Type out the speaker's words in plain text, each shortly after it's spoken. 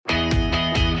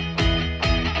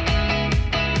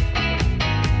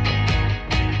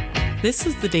This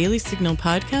is the Daily Signal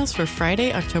podcast for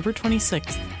Friday, October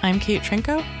 26th. I'm Kate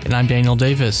Trinko. And I'm Daniel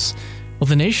Davis. Well,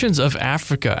 the nations of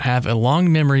Africa have a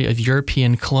long memory of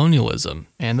European colonialism,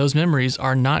 and those memories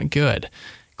are not good.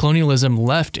 Colonialism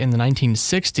left in the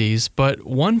 1960s, but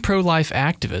one pro-life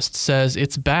activist says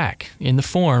it's back in the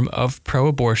form of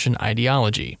pro-abortion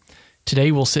ideology.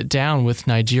 Today, we'll sit down with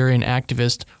Nigerian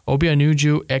activist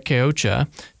Obianuju Ekeocha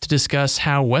to discuss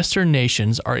how Western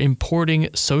nations are importing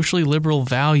socially liberal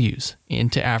values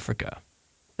into Africa.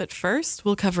 But first,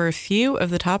 we'll cover a few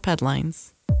of the top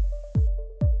headlines.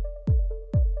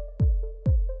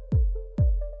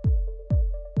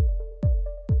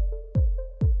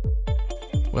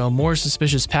 Well, more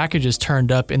suspicious packages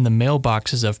turned up in the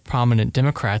mailboxes of prominent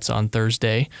Democrats on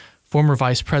Thursday. Former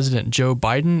Vice President Joe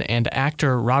Biden and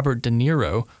actor Robert De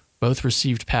Niro both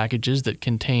received packages that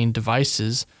contained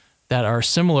devices that are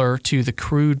similar to the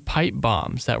crude pipe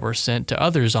bombs that were sent to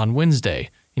others on Wednesday,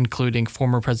 including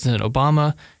former President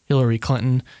Obama, Hillary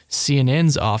Clinton,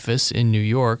 CNN's office in New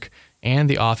York, and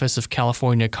the office of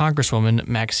California Congresswoman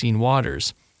Maxine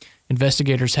Waters.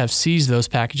 Investigators have seized those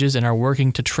packages and are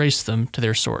working to trace them to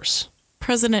their source.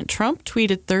 President Trump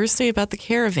tweeted Thursday about the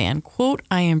caravan, quote,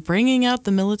 "I am bringing out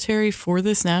the military for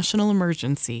this national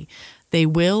emergency. They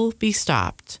will be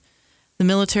stopped." The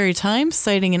Military Times,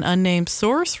 citing an unnamed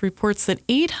source, reports that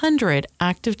 800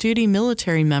 active-duty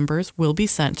military members will be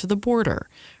sent to the border.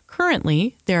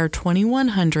 Currently, there are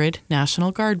 2,100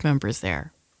 National Guard members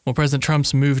there. Well, President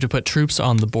Trump's move to put troops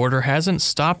on the border hasn't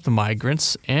stopped the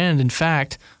migrants, and in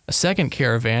fact, a second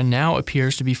caravan now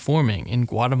appears to be forming in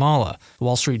Guatemala. The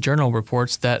Wall Street Journal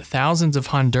reports that thousands of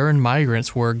Honduran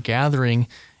migrants were gathering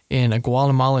in a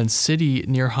Guatemalan city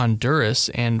near Honduras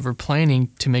and were planning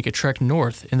to make a trek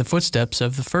north in the footsteps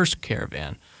of the first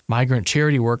caravan. Migrant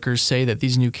charity workers say that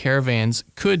these new caravans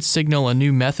could signal a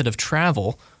new method of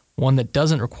travel, one that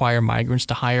doesn't require migrants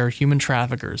to hire human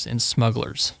traffickers and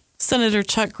smugglers. Senator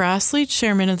Chuck Grassley,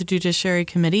 chairman of the Judiciary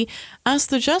Committee,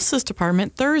 asked the Justice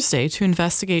Department Thursday to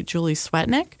investigate Julie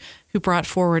Swetnick, who brought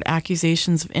forward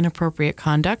accusations of inappropriate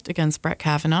conduct against Brett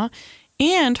Kavanaugh,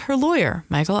 and her lawyer,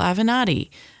 Michael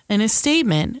Avenatti. In a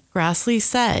statement, Grassley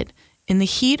said, "In the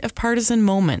heat of partisan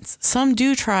moments, some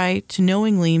do try to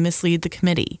knowingly mislead the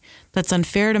committee. That's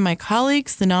unfair to my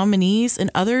colleagues, the nominees,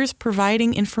 and others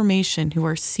providing information who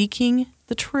are seeking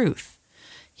the truth."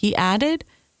 He added,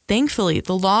 "Thankfully,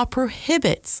 the law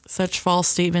prohibits such false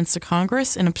statements to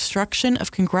Congress and obstruction of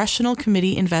congressional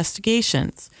committee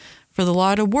investigations. For the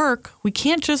law to work, we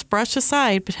can't just brush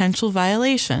aside potential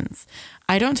violations.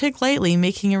 I don't take lightly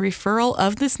making a referral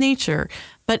of this nature,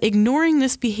 but ignoring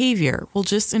this behavior will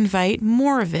just invite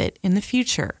more of it in the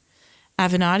future."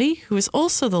 Avenatti, who is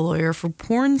also the lawyer for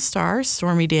porn star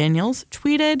Stormy Daniels,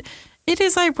 tweeted, "It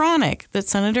is ironic that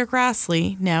Senator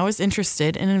Grassley now is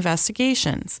interested in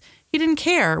investigations. He didn't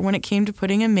care when it came to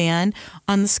putting a man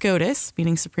on the SCOTUS,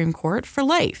 meaning Supreme Court, for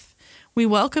life. We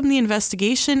welcome the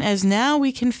investigation as now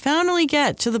we can finally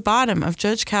get to the bottom of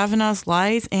Judge Kavanaugh's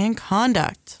lies and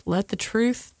conduct. Let the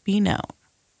truth be known."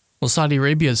 Well, Saudi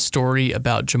Arabia's story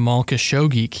about Jamal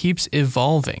Khashoggi keeps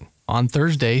evolving. On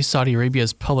Thursday, Saudi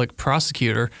Arabia's public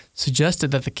prosecutor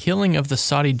suggested that the killing of the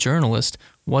Saudi journalist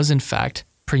was in fact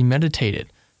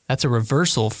premeditated. That's a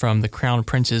reversal from the Crown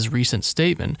Prince's recent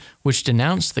statement, which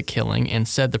denounced the killing and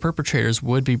said the perpetrators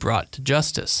would be brought to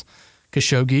justice.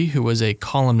 Khashoggi, who was a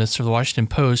columnist for the Washington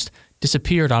Post,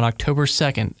 disappeared on October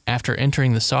 2nd after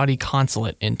entering the Saudi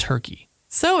consulate in Turkey.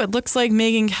 So it looks like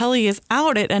Megyn Kelly is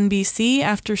out at NBC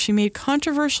after she made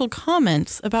controversial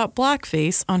comments about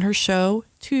blackface on her show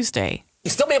Tuesday. You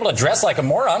still be able to dress like a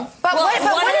moron. But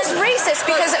what is racist?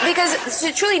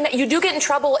 Because truly, you do get in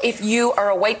trouble if you are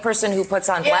a white person who puts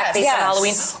on blackface for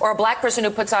Halloween, or a black person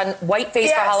who puts on whiteface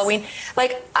for Halloween.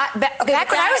 Like back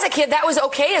when I was a kid, that was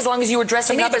okay as long as you were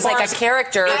dressing up as like a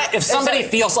character. If somebody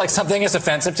feels like something is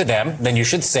offensive to them, then you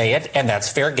should say it, and that's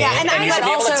fair game. And you should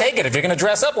be able to take it if you're going to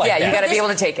dress up like that. Yeah, you got to be able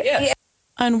to take it. Yeah.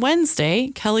 On Wednesday,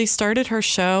 Kelly started her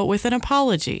show with an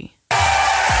apology.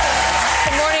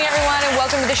 Good morning, everyone, and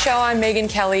welcome to the show. I'm Megyn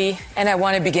Kelly, and I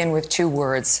want to begin with 2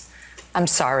 words. I'm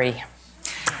sorry.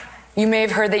 You may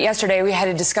have heard that yesterday we had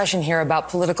a discussion here about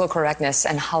political correctness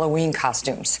and Halloween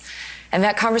costumes. And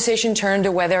that conversation turned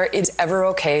to whether it's ever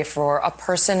okay for a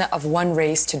person of one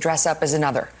race to dress up as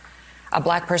another. A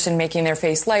black person making their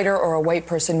face lighter or a white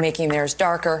person making theirs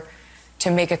darker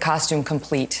to make a costume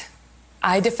complete.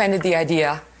 I defended the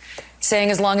idea,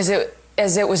 saying as long as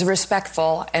it was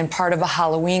respectful and part of a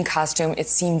Halloween costume, it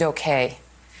seemed okay.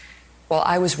 Well,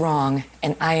 I was wrong,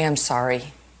 and I am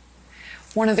sorry.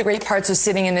 One of the great parts of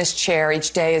sitting in this chair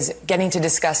each day is getting to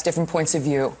discuss different points of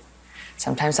view.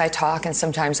 Sometimes I talk and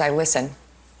sometimes I listen.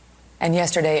 And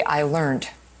yesterday I learned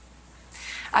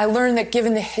that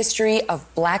given the history of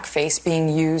blackface being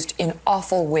used in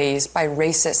awful ways by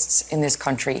racists in this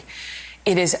country,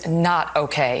 it is not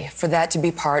okay for that to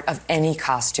be part of any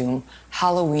costume,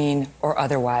 Halloween or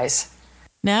otherwise.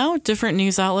 Now, different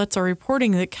news outlets are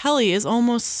reporting that Kelly is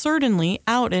almost certainly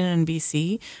out at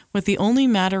NBC, with the only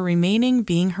matter remaining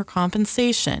being her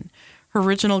compensation. Her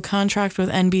original contract with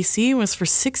NBC was for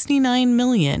 $69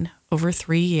 million over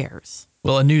 3 years.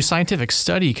 Well, a new scientific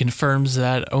study confirms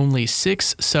that only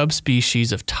 6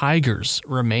 subspecies of tigers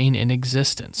remain in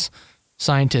existence.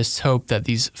 Scientists hope that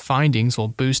these findings will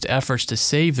boost efforts to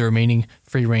save the remaining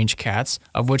free-range cats,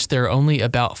 of which there are only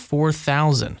about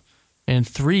 4,000. And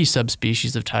 3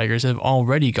 subspecies of tigers have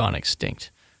already gone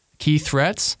extinct. Key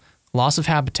threats: loss of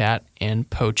habitat and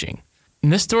poaching.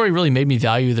 And this story really made me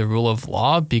value the rule of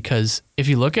law, because if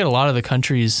you look at a lot of the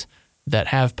countries that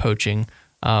have poaching,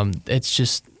 it's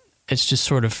just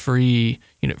sort of free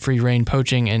reign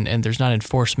poaching, and there's not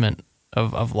enforcement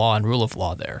of law and rule of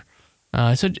law there.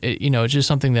 It's just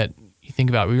something that you think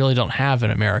about we really don't have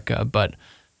in America, but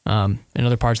in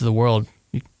other parts of the world,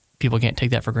 people can't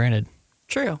take that for granted.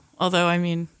 True. Although, I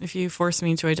mean, if you force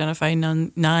me to identify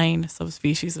 9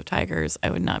 subspecies of tigers, I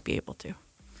would not be able to.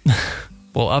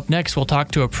 Well, up next, we'll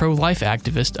talk to a pro-life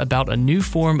activist about a new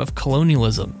form of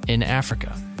colonialism in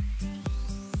Africa.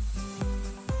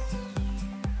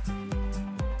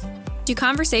 Do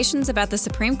conversations about the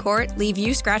Supreme Court leave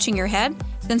you scratching your head?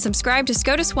 Then subscribe to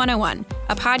SCOTUS 101,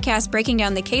 a podcast breaking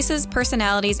down the cases,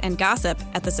 personalities, and gossip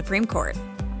at the Supreme Court.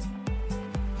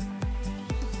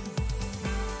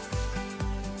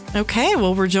 Okay,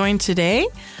 well, we're joined today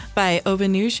by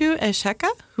Obanuju Esheka,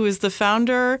 who is the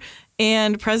founder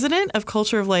and president of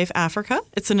Culture of Life Africa.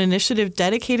 It's an initiative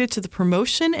dedicated to the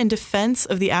promotion and defense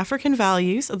of the African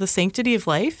values of the sanctity of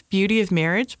life, beauty of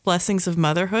marriage, blessings of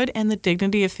motherhood, and the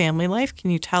dignity of family life.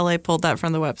 Can you tell I pulled that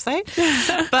from the website?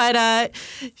 But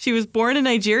she was born in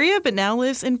Nigeria, but now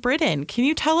lives in Britain. Can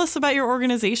you tell us about your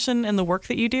organization and the work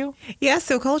that you do? Yeah,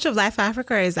 so Culture of Life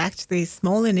Africa is actually a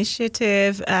small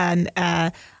initiative, and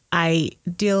I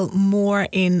deal more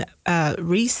in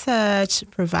research,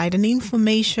 providing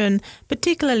information,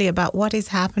 particularly about what is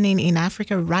happening in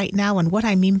Africa right now. And what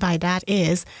I mean by that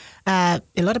is a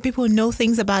lot of people know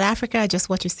things about Africa, just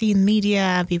what you see in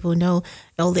media. People know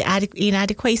all the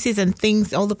inadequacies and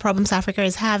things, all the problems Africa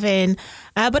is having.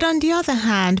 But on the other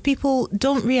hand, people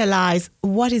don't realize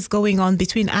what is going on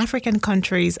between African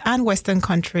countries and Western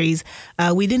countries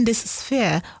within this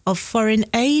sphere of foreign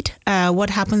aid, what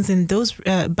happens in those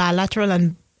bilateral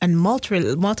and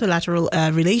multilateral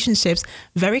relationships,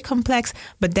 very complex,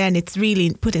 but then it's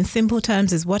really put in simple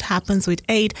terms is what happens with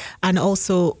aid, and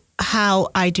also how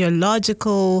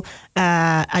ideological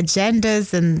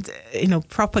agendas and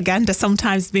propaganda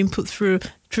sometimes being put through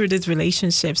this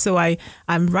relationship. So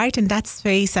I'm right in that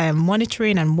space. I am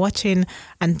monitoring and watching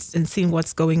and seeing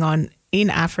what's going on in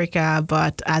Africa,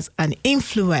 but as an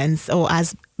influence or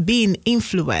as being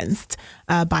influenced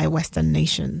by Western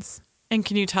nations. And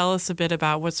can you tell us a bit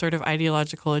about what sort of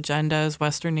ideological agendas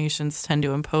Western nations tend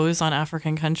to impose on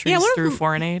African countries through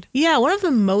foreign aid? Yeah, one of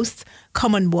the most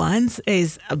common ones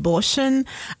is abortion,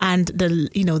 and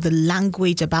the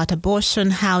language about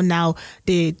abortion, how now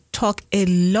they talk a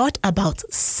lot about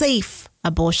safe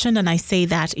abortion. And I say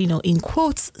that, in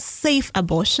quotes, safe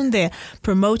abortion. They're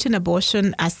promoting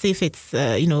abortion as if it's,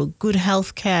 good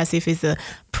health care, as if it's a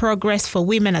progress for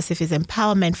women, as if it's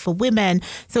empowerment for women.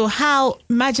 So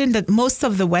imagine that most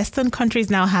of the Western countries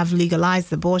now have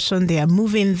legalized abortion. They are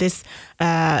moving this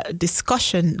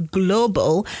discussion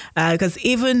global, because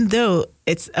even though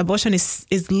abortion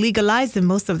is legalized in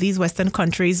most of these Western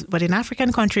countries, but in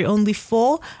African country, only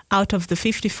 4 out of the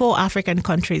 54 African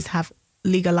countries have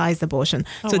legalized abortion.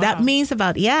 That means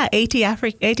about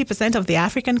 80% of the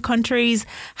African countries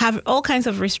have all kinds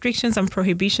of restrictions and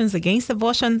prohibitions against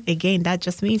abortion. Again, that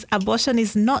just means abortion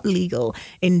is not legal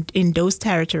in those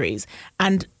territories.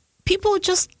 And people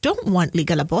just don't want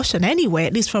legal abortion anyway,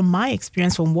 at least from my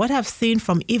experience, from what I've seen,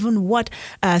 from even what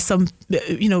some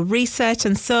research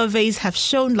and surveys have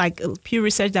shown, like Pew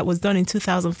Research that was done in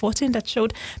 2014 that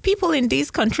showed people in these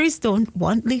countries don't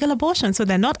want legal abortion. So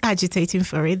they're not agitating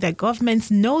for it. Their governments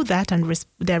know that, and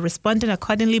they're responding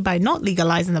accordingly by not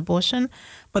legalizing abortion.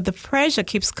 But the pressure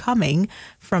keeps coming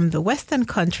from the Western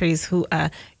countries who are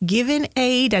giving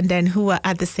aid and then who are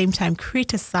at the same time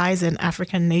criticizing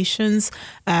African nations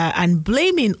and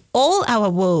blaming all our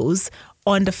woes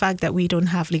on the fact that we don't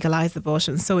have legalized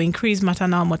abortion. So increased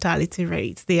maternal mortality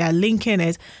rates, they are linking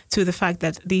it to the fact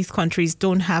that these countries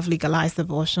don't have legalized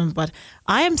abortion. But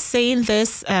I am saying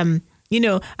this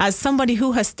as somebody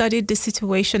who has studied the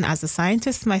situation as a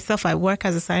scientist myself, I work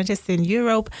as a scientist in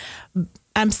Europe.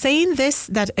 I'm saying this,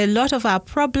 that a lot of our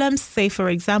problems, say, for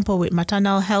example, with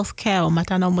maternal health care or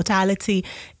maternal mortality,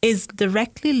 is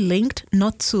directly linked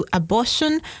not to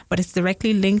abortion, but it's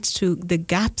directly linked to the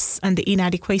gaps and the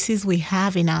inadequacies we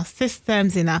have in our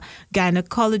systems, in our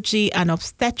gynecology and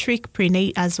obstetric,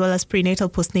 as well as prenatal,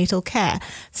 postnatal care.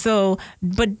 So,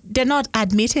 but they're not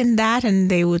admitting that,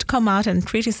 and they would come out and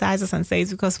criticize us and say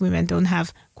it's because women don't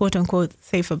have quote unquote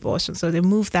safe abortion. So they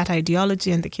move that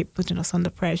ideology and they keep putting us under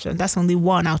pressure. And that's only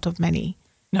one out of many.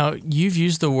 Now, you've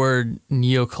used the word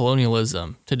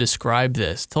neocolonialism to describe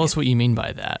this. Tell us what you mean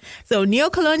by that. So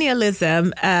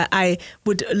neocolonialism, I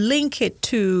would link it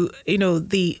to,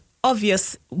 the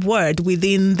obvious word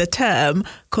within the term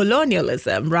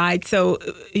colonialism, right? So,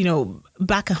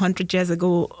 back 100 years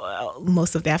ago,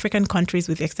 most of the African countries,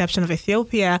 with the exception of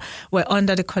Ethiopia, were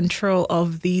under the control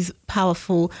of these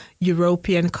powerful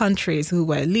European countries who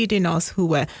were leading us, who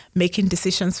were making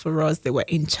decisions for us. They were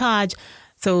in charge.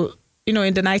 So,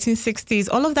 in the 1960s,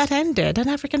 all of that ended and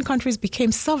African countries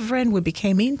became sovereign. We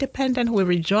became independent. We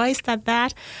rejoiced at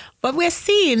that. But we're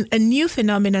seeing a new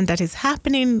phenomenon that is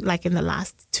happening, like in the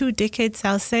last 2 decades,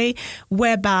 I'll say,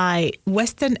 whereby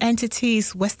Western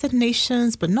entities, Western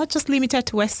nations, but not just limited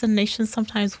to Western nations,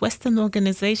 sometimes Western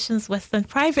organizations, Western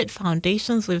private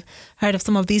foundations. We've heard of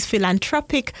some of these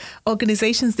philanthropic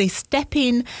organizations. They step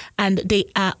in and they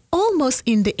are almost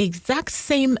in the exact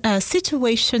same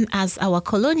situation as our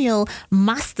colonial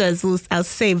masters, I'll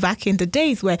say, back in the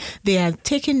days, where they are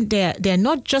they're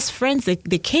not just friends.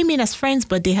 They came in as friends,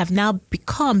 but they have now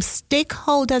become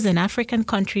stakeholders in African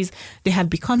countries. They have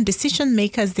become decision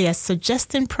makers. They are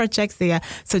suggesting projects. They are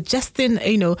suggesting,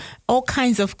 all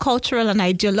kinds of cultural and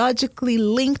ideologically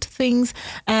linked things.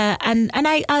 And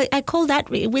I call that,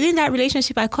 within that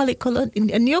relationship, I call it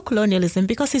neocolonialism,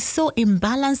 because it's so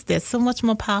imbalanced. They're so much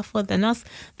more powerful than us.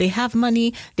 They have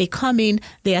money. They come in.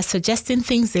 They are suggesting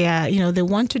things. They are, they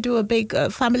want to do a big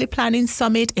family planning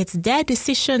summit. It's their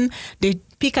decision. They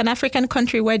pick an African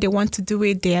country where they want to do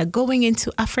it. They are going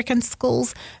into African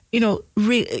schools,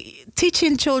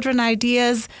 teaching children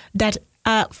ideas that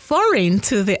are foreign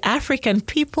to the African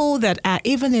people, that are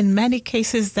even in many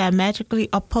cases diametrically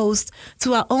opposed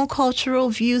to our own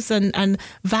cultural views and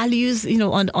values,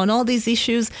 on all these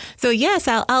issues. So yes,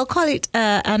 I'll call it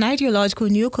an ideological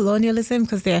neocolonialism,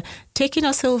 because they're taking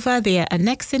us over. They are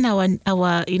annexing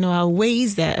our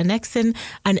ways. They're annexing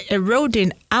and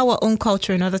eroding our own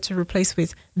culture in order to replace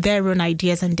with their own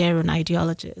ideas and their own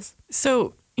ideologies.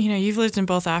 So, you've lived in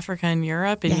both Africa and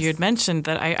Europe, and Yes. you had mentioned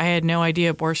that I had no idea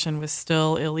abortion was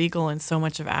still illegal in so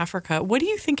much of Africa. What do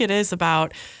you think it is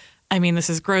about, this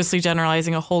is grossly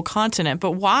generalizing a whole continent,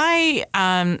 but why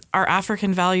are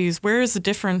African values, where does the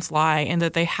difference lie in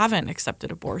that they haven't accepted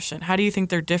abortion? How do you think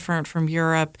they're different from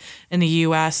Europe and the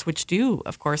U.S., which do,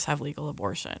 of course, have legal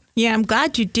abortion? Yeah, I'm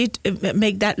glad you did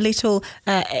make that little,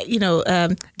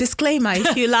 disclaimer,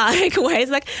 if you like, where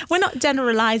it's like, we're not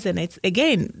generalizing. It's,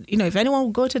 again, if anyone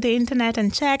will go to the internet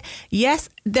and check, yes,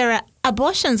 there are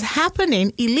abortions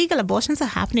happening, illegal abortions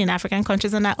are happening in African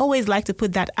countries, and I always like to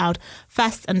put that out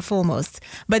first and foremost.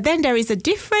 But then there is a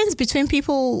difference between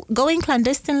people going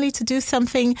clandestinely to do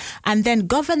something and then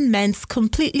governments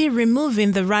completely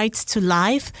removing the rights to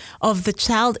life of the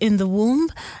child in the womb.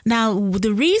 Now,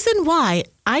 the reason why,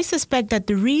 I suspect that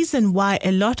the reason why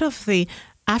a lot of the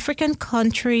African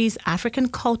countries, African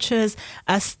cultures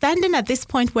are standing at this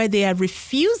point where they are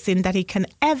refusing that it can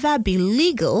ever be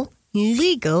legal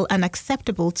and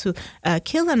acceptable to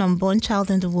kill an unborn child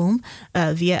in the womb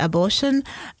via abortion,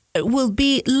 will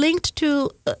be linked to,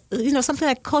 something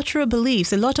like cultural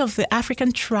beliefs. A lot of the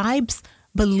African tribes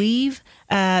believe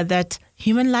that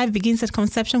human life begins at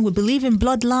conception. We believe in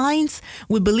bloodlines.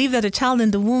 We believe that a child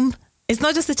in the womb, it's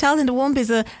not just a child in the womb, is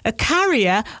a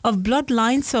carrier of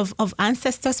bloodlines of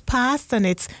ancestors past, and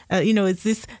it's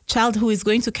this child who is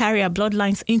going to carry our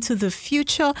bloodlines into the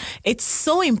future. It's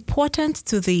so important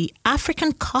to the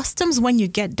African customs when you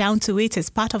get down to it. It's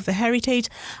part of the heritage,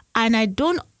 and I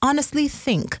don't honestly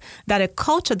think that a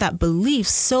culture that believes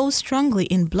so strongly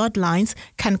in bloodlines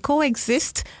can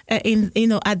coexist at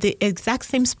the exact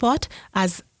same spot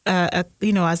as a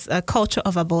culture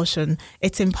of abortion.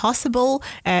 It's impossible.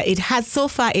 It has so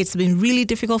far. It's been really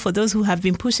difficult for those who have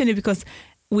been pushing it, because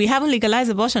we haven't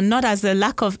legalized abortion, not as a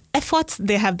lack of efforts.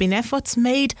 There have been efforts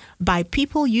made by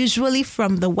people, usually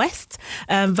from the West,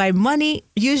 by money,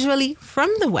 usually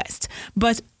from the West.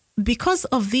 But because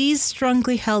of these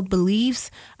strongly held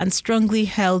beliefs and strongly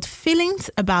held feelings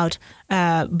about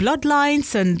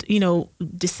bloodlines and,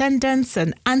 descendants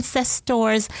and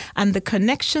ancestors and the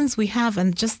connections we have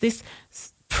and just this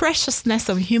preciousness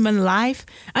of human life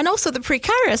and also the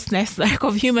precariousness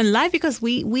of human life, because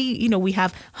we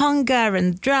have hunger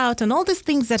and drought and all these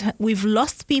things that we've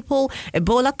lost people,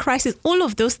 Ebola crisis, all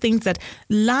of those things that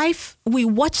we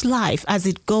watch life as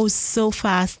it goes so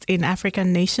fast in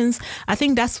African nations. I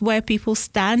think that's where people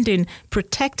stand in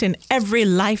protecting every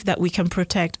life that we can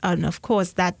protect. And of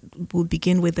course, that will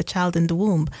begin with the child in the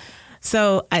womb.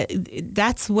 So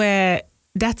that's where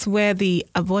the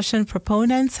abortion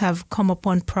proponents have come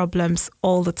upon problems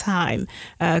all the time.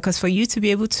 Because for you to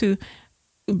be able to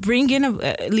bring in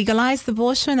legalize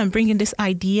abortion and bring in this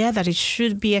idea that it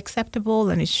should be acceptable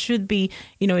and it should be,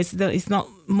 it's not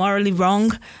morally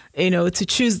wrong, to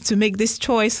choose to make this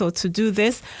choice or to do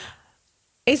this.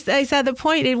 It's at the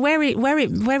point where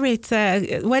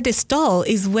they stall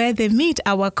is where they meet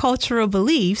our cultural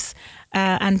beliefs,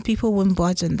 and people won't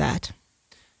budge on that.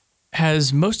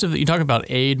 Has most of you talk about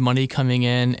aid money coming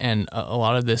in and a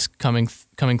lot of this coming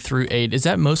through aid? Is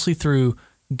that mostly through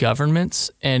governments?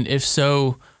 And if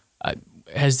so,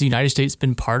 has the United States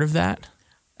been part of that?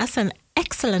 That's an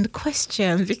excellent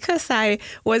question, because I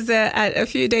was a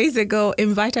few days ago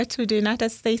invited to the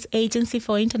United States Agency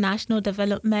for International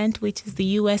Development, which is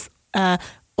the U.S.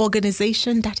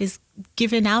 Organization that is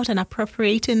giving out and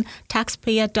appropriating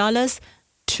taxpayer dollars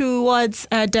towards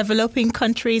developing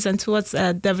countries and towards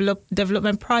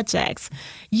development projects.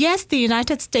 Yes, the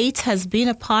United States has been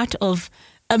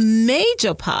a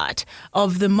major part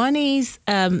of the monies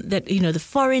that, the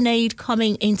foreign aid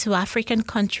coming into African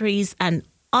countries and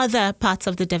other parts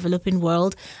of the developing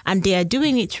world. And they are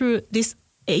doing it through this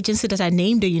agency that I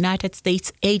named, the United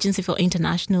States Agency for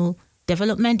International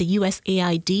Development, the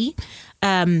USAID.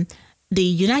 The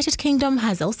United Kingdom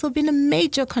has also been a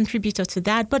major contributor to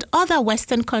that, but other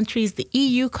Western countries, the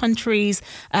EU countries,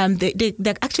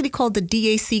 they're actually called the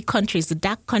DAC countries, the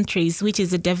DAC countries, which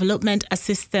is a development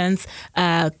assistance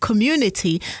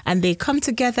community, and they come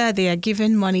together, they are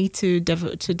given money to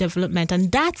development,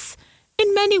 and that's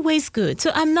in many ways good.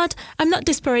 So I'm not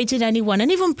disparaging anyone,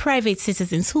 and even private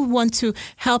citizens who want to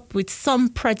help with some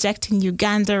project in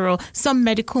Uganda or some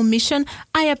medical mission.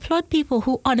 I applaud people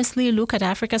who honestly look at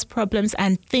Africa's problems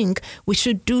and think we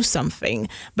should do something.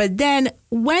 But then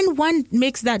when one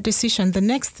makes that decision, the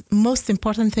next most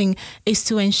important thing is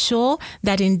to ensure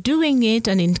that in doing it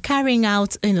and in carrying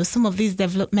out, some of these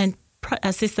development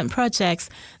assistant projects,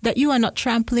 that you are not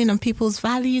trampling on people's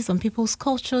values, on people's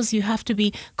cultures. You have to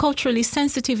be culturally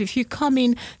sensitive. If you come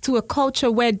in to a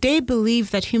culture where they believe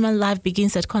that human life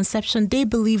begins at conception, they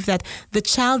believe that the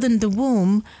child in the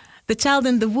womb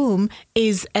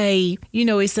is a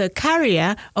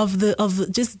carrier of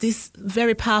just these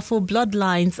very powerful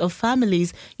bloodlines of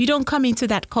families. You don't come into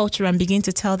that culture and begin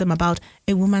to tell them about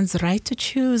a woman's right to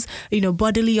choose,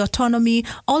 bodily autonomy,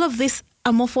 all of this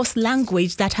amorphous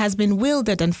language that has been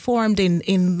wielded and formed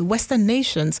in Western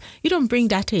nations. You don't bring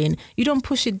that in. You don't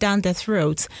push it down their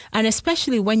throats. And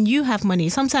especially when you have money,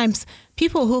 sometimes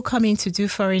people who come in to do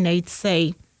foreign aid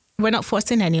say, we're not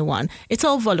forcing anyone. It's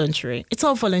all voluntary.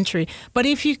 But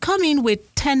if you come in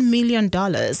with $10 million,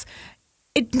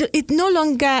 it no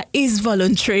longer is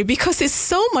voluntary, because it's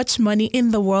so much money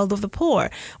in the world of the poor.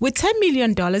 With $10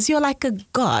 million, you're like a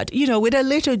god, with a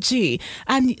little g.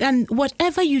 And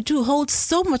whatever you do holds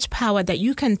so much power that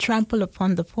you can trample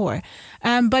upon the poor.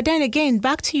 But then again,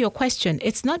 back to your question,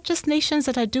 it's not just nations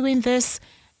that are doing this.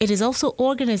 It is also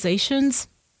organizations.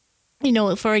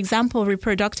 For example,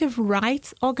 reproductive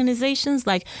rights organizations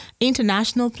like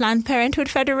International Planned Parenthood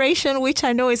Federation, which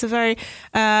I know is a very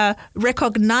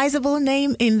recognizable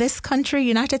name in this country,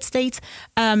 United States,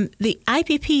 the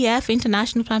IPPF,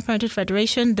 International Planned Parenthood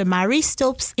Federation, the Marie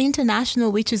Stopes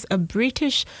International, which is a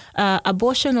British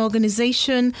abortion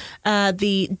organization,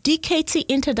 the DKT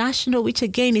International, which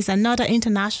again is another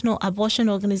international abortion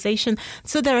organization.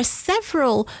 So there are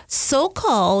several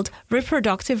so-called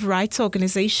reproductive rights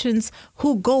organizations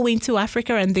who go into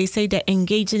Africa and they say they're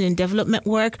engaging in development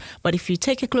work. But if you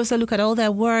take a closer look at all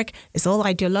their work, it's all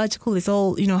ideological. It's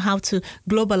all, how to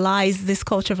globalize this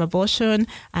culture of abortion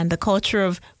and the culture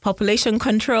of population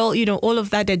control. All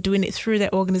of that, they're doing it through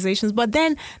their organizations. But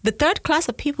then the third class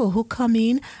of people who come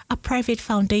in are private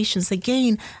foundations.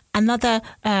 Again, another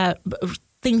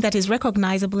thing that is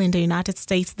recognizable in the United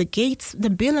States, the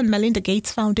Bill and Melinda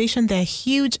Gates Foundation, they're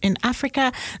huge in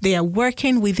Africa. They are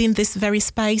working within this very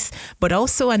space, but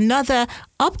also another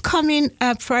upcoming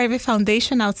private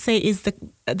foundation, I would say, is the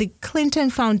Clinton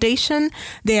Foundation.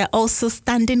 They are also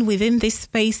standing within this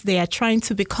space. They are trying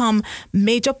to become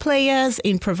major players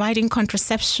in providing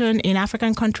contraception in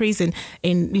African countries and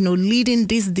in leading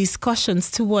these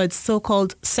discussions towards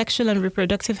so-called sexual and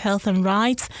reproductive health and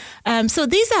rights. So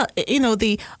these are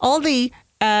all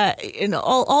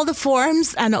the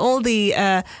forms and all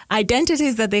the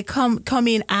identities that they come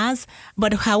in as.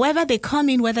 But however they come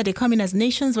in, whether they come in as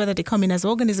nations, whether they come in as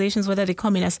organizations, whether they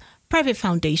come in as private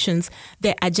foundations,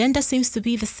 their agenda seems to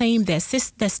be the same, their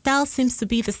style seems to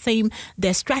be the same,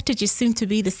 their strategies seem to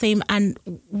be the same. And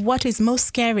what is most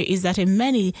scary is that in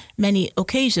many, many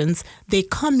occasions, they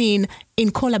come in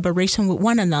collaboration with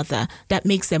one another that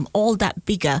makes them all that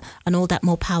bigger and all that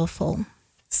more powerful.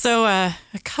 So a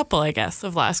couple, I guess,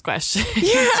 of last questions.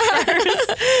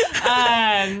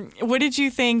 What did you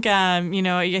think?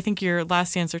 I think your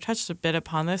last answer touched a bit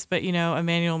upon this, but,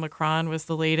 Emmanuel Macron was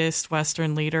the latest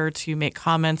Western leader to make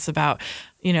comments about,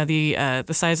 the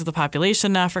size of the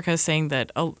population in Africa, saying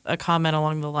that a comment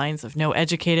along the lines of no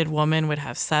educated woman would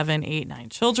have 7, 8, 9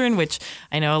 children, which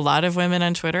I know a lot of women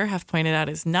on Twitter have pointed out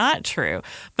is not true.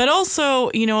 But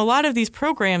also, a lot of these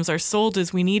programs are sold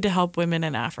as we need to help women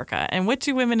in Africa. And what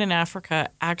do women in Africa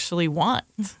actually want?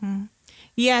 Mm-hmm.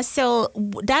 Yeah, so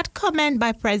that comment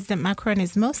by President Macron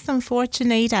is most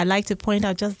unfortunate. I'd like to point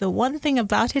out just the one thing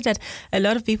about it that a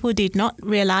lot of people did not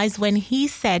realize when he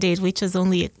said it, which was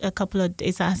only a couple of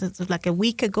days, like a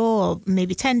week ago or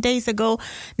maybe 10 days ago.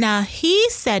 Now, he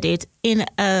said it in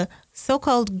a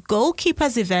so-called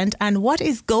Goalkeepers event. And what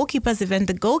is Goalkeepers event?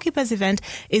 The Goalkeepers event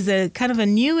is a kind of a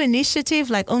new initiative,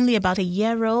 like only about a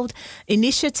year-old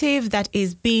initiative that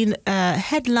is being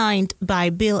headlined by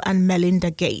Bill and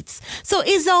Melinda Gates. So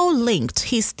it's all linked.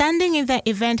 He's standing in the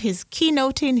event, he's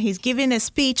keynoting, he's giving a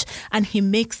speech, and he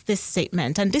makes this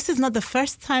statement. And this is not the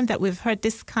first time that we've heard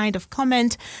this kind of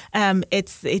comment.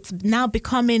 It's now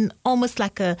becoming almost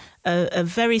like a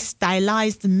very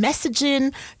stylized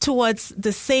messaging towards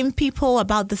the same people,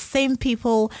 about the same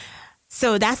people.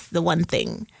 So that's the one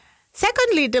thing.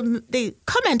 Secondly, the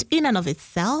comment in and of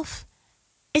itself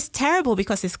is terrible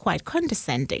because it's quite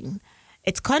condescending.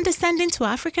 It's condescending to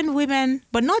African women,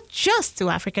 but not just to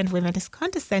African women. It's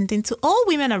condescending to all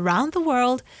women around the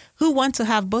world who want to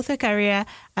have both a career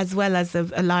as well as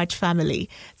a large family.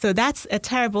 So that's a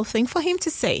terrible thing for him to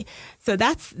say. So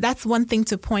that's one thing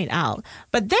to point out.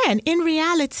 But then in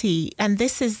reality, and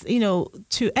this is,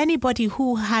 to anybody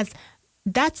who has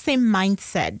that same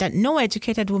mindset that no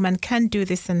educated woman can do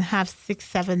this and have 6,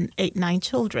 7, 8, 9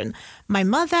 children. My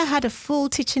mother had a full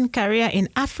teaching career in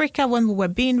Africa when we were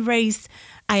being raised.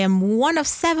 I am one of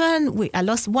 7. I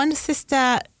lost one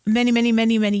sister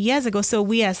many years ago. So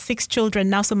we are 6 children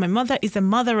now. So my mother is a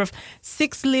mother of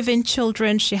 6 living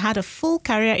children. She had a full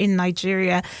career in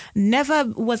Nigeria, never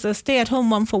was a stay-at-home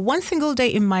mom for one single day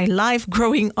in my life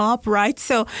growing up, right?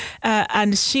 So,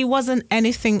 and she wasn't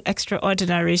anything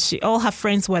extraordinary. All her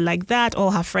friends were like that. All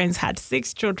her friends had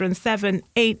 6 children, 7,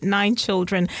 8, 9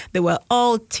 children. They were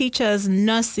all teachers,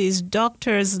 nurses,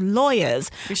 doctors,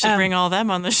 lawyers. We should bring all them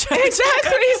on the show.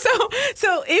 Exactly.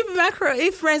 So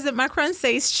if President Macron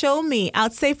says, show me,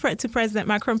 I'd say to President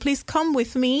Macron, please come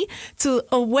with me to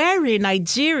Owerri,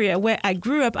 Nigeria, where I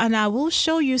grew up, and I will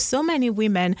show you so many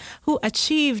women who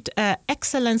achieved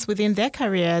excellence within their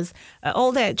careers,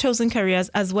 all their chosen careers,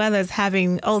 as well as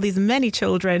having all these many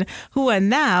children who are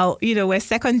now, we're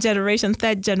second generation,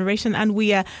 third generation, and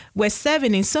we're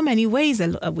serving in so many ways.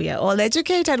 We are all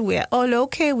educated, we are all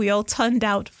okay, we all turned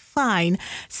out fine.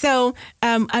 So,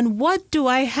 and what do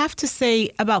I have to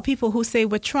say about people who say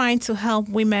we're trying to help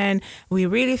women? We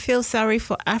really feel sorry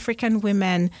for African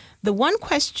women. The one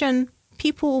question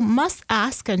people must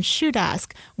ask and should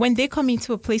ask when they come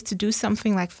into a place to do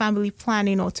something like family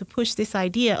planning or to push this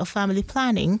idea of family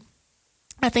planning,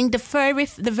 I think the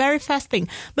very first thing,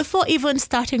 before even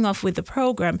starting off with the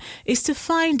program, is to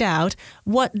find out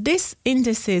what this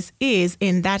indices is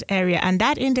in that area. And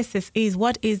that indices is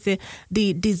what is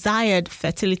the desired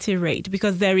fertility rate,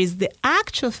 because there is the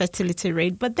actual fertility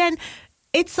rate, but then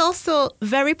it's also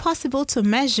very possible to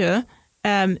measure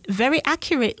very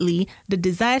accurately the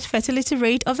desired fertility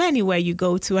rate of anywhere you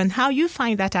go to. And how you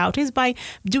find that out is by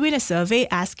doing a survey,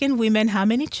 asking women, how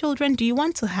many children do you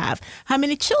want to have? How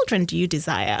many children do you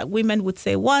desire? Women would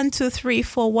say 1, 2, 3,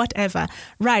 4, whatever.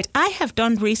 Right. I have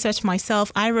done research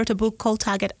myself. I wrote a book called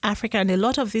Target Africa, and a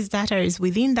lot of this data is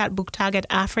within that book, Target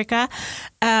Africa.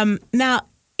 Now,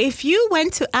 if you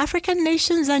went to African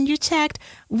nations and you checked,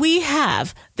 we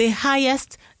have the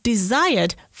highest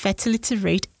desired fertility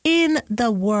rate in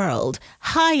the world,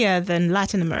 higher than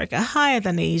Latin America, higher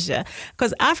than Asia.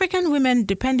 Because African women,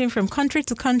 depending from country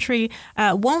to country,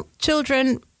 want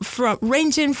children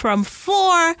ranging from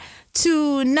 4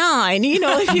 to 9. You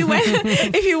know,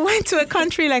 if you went to a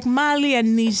country like Mali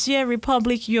and Niger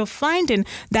Republic, you're finding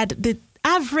that the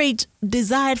average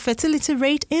desired fertility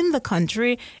rate in the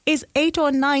country is 8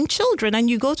 or 9 children.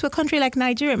 And you go to a country like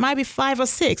Nigeria, it might be 5 or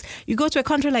 6. You go to a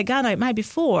country like Ghana, it might be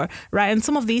 4, right? And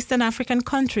some of the Eastern African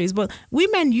countries. But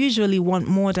women usually want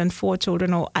more than 4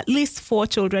 children, or at least 4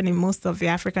 children in most of the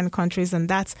African countries. And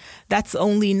that's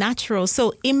only natural.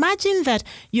 So imagine that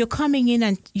you're coming in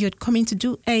and you're coming to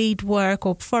do aid work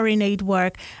or foreign aid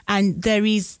work, and there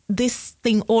is this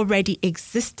thing already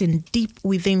existing deep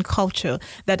within culture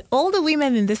that all the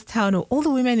women in this town or all the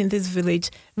women in this village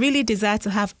really desire to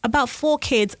have about 4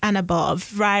 kids and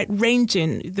above, right?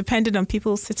 Ranging, depending on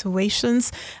people's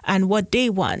situations and what they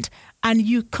want. And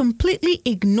you completely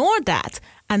ignore that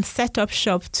and set up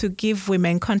shop to give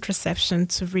women contraception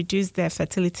to reduce their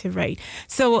fertility rate.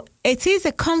 So it is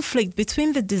a conflict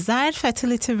between the desired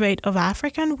fertility rate of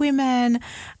African women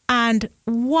and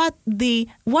what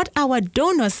our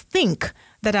donors think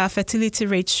that our fertility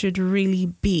rate should really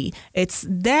be. It's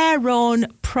their own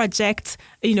project,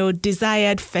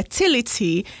 desired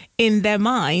fertility in their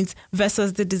minds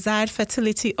versus the desired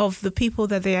fertility of the people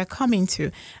that they are coming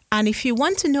to. And if you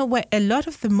want to know where a lot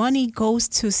of the money goes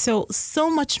to, so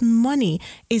much money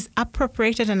is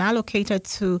appropriated and allocated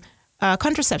to a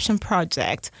contraception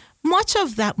project. Much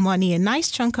of that money, a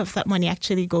nice chunk of that money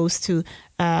actually goes to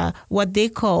what they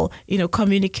call,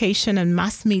 communication and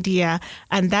mass media.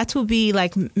 And that will be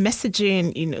like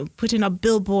messaging, putting up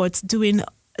billboards, doing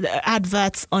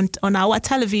adverts on our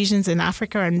televisions in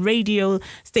Africa and radio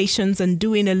stations, and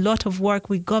doing a lot of work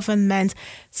with government.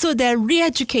 So they're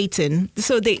re-educating.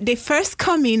 So they first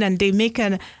come in and they make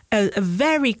a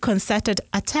very concerted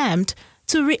attempt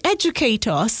to re-educate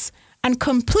us and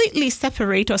completely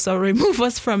separate us or remove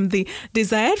us from the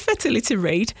desired fertility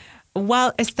rate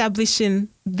while establishing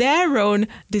their own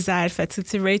desired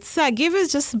fertility rate. So I give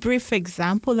us just a brief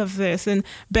example of this. In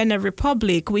Benin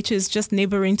Republic, which is just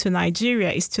neighboring to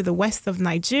Nigeria, is to the west of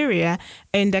Nigeria,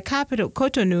 in the capital,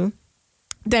 Cotonou,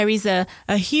 there is a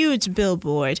huge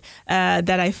billboard that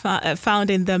I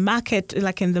found in the market,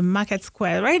 like in the market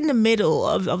square, right in the middle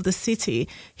of the city.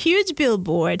 Huge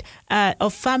billboard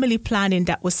of family planning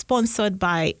that was sponsored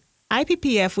by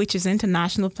IPPF, which is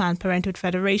International Planned Parenthood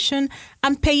Federation,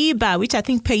 and Pays-Bas, which I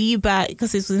think Pays-Bas,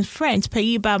 because it's in French,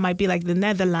 Pays-Bas might be like the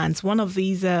Netherlands, one of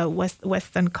these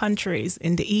Western countries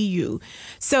in the EU.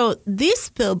 So this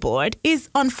billboard is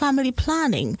on family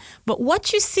planning, but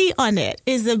what you see on it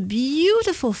is a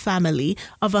beautiful family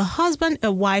of a husband,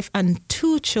 a wife, and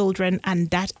 2 children,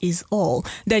 and that is all.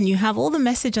 Then you have all the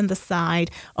message on the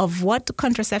side of what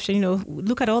contraception,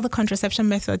 look at all the contraception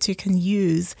methods you can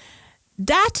use.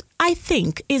 That, I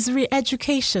think, is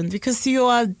re-education, because you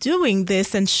are doing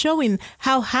this and showing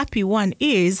how happy one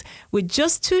is with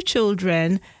just 2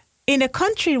 children in a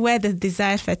country where the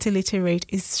desired fertility rate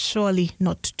is surely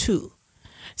not 2.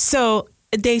 So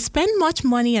they spend much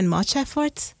money and much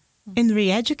effort in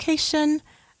re-education.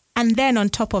 And then on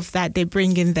top of that, they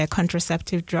bring in their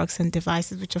contraceptive drugs and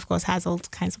devices, which of course has all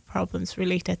kinds of problems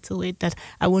related to it that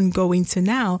I won't go into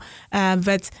now.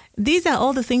 But these are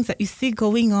all the things that you see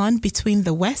going on between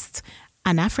the West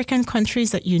and African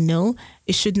countries that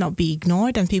it should not be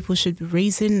ignored, and people should be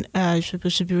raising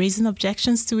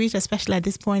objections to it, especially at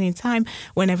this point in time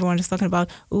when everyone is talking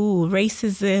about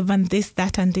racism and this,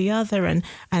 that, and the other, and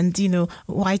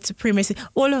white supremacy,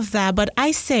 all of that. But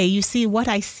I say, what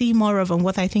I see more of and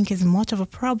what I think is much of a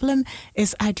problem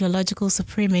is ideological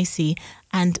supremacy.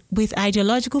 And with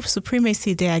ideological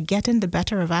supremacy, they are getting the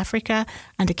better of Africa,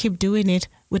 and they keep doing it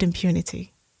with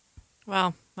impunity.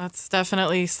 Well, that's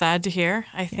definitely sad to hear.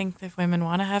 I think if women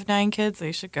want to have 9 kids,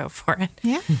 they should go for it.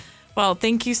 Yeah. Well,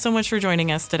 thank you so much for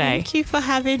joining us today. Thank you for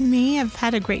having me. I've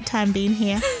had a great time being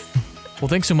here. Well,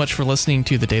 thanks so much for listening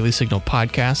to the Daily Signal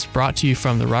podcast, brought to you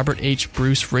from the Robert H.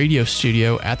 Bruce Radio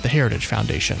Studio at the Heritage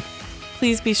Foundation.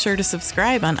 Please be sure to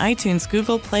subscribe on iTunes,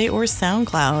 Google Play, or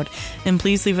SoundCloud. And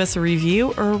please leave us a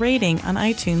review or a rating on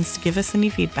iTunes to give us any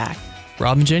feedback.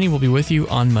 Rob and Jenny will be with you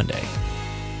on Monday.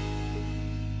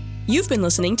 You've been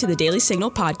listening to the Daily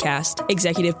Signal podcast,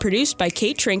 executive produced by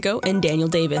Kate Trinko and Daniel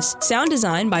Davis. Sound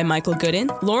design by Michael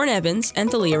Gooden, Lauren Evans, and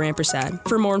Thalia Rampersad.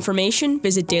 For more information,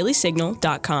 visit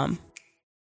dailysignal.com.